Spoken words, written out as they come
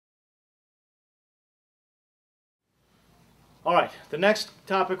All right, the next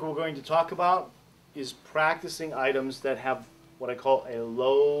topic we're going to talk about is practicing items that have what I call a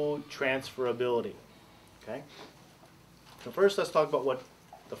low transferability. Okay? So first let's talk about what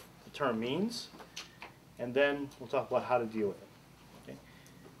the term means, and then we'll talk about how to deal with it. Okay?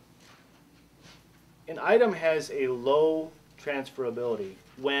 An item has a low transferability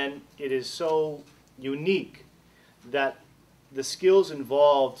when it is so unique that the skills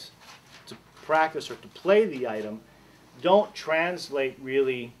involved to practice or to play the item don't translate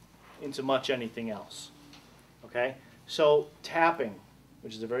really into much anything else. Okay? So tapping,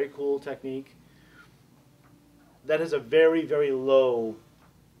 which is a very cool technique, that has a very, very low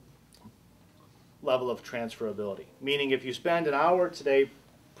level of transferability. Meaning if you spend an hour today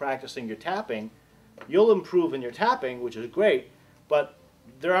practicing your tapping, you'll improve in your tapping, which is great, but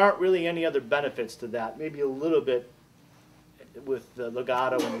there aren't really any other benefits to that. Maybe a little bit with the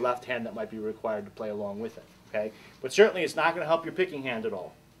legato and the left hand that might be required to play along with it. Okay? But certainly it's not going to help your picking hand at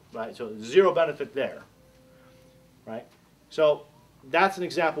all. Right? So zero benefit there. Right? So that's an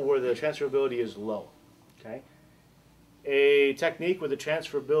example where the transferability is low. Okay? A technique where the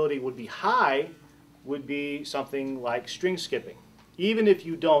transferability would be high would be something like string skipping. Even if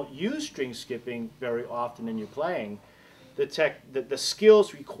you don't use string skipping very often in your playing, the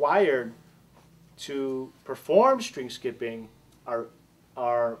skills required to perform string skipping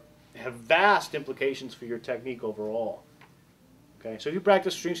have vast implications for your technique overall. Okay, so if you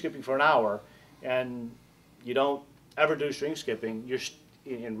practice string skipping for an hour and you don't ever do string skipping, you're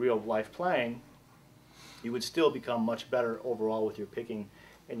in real life playing, you would still become much better overall with your picking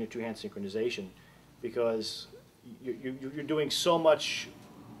and your two-hand synchronization, because you're doing so much.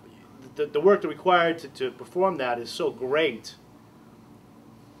 The work required to perform that is so great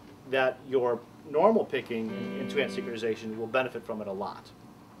that your normal picking and two-hand synchronization will benefit from it a lot.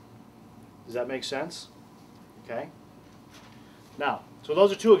 Does that make sense? Okay. Now, so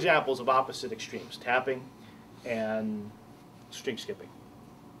those are two examples of opposite extremes, tapping and string skipping.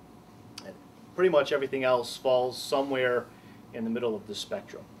 And pretty much everything else falls somewhere in the middle of the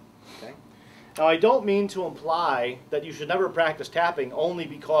spectrum. Okay? Now, I don't mean to imply that you should never practice tapping only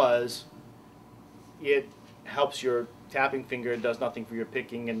because it helps your tapping finger and does nothing for your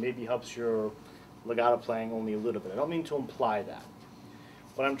picking and maybe helps your legato playing only a little bit. I don't mean to imply that.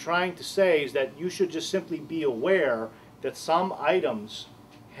 What I'm trying to say is that you should just simply be aware that some items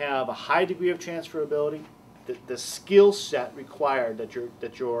have a high degree of transferability, that the skill set required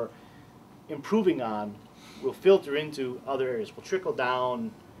that you're improving on will filter into other areas, will trickle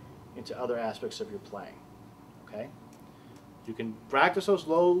down into other aspects of your playing. Okay? You can practice those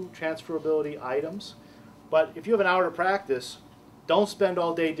low transferability items, but if you have an hour to practice, don't spend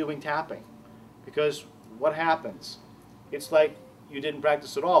all day doing tapping, because what happens? It's like you didn't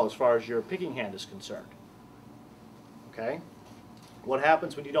practice at all as far as your picking hand is concerned. Okay? What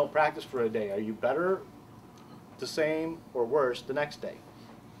happens when you don't practice for a day? Are you better, the same, or worse the next day?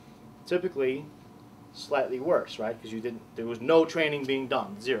 Typically, slightly worse, right? Because there was no training being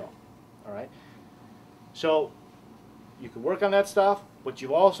done, zero. All right? So you can work on that stuff, but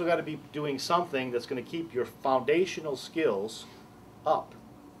you've also got to be doing something that's going to keep your foundational skills up.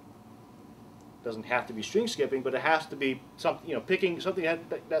 Doesn't have to be string skipping, but it has to be something, picking something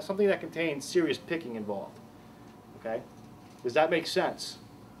that contains serious picking involved. Okay? Does that make sense?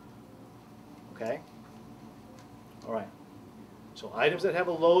 Okay? All right. So items that have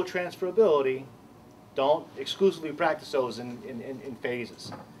a low transferability, don't exclusively practice those in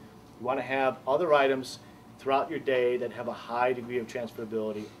phases. You want to have other items throughout your day that have a high degree of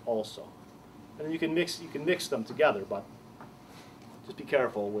transferability also. And then you can mix them together, but just be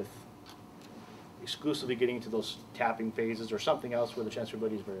careful with exclusively getting into those tapping phases or something else where the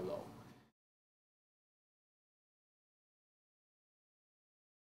transferability is very low.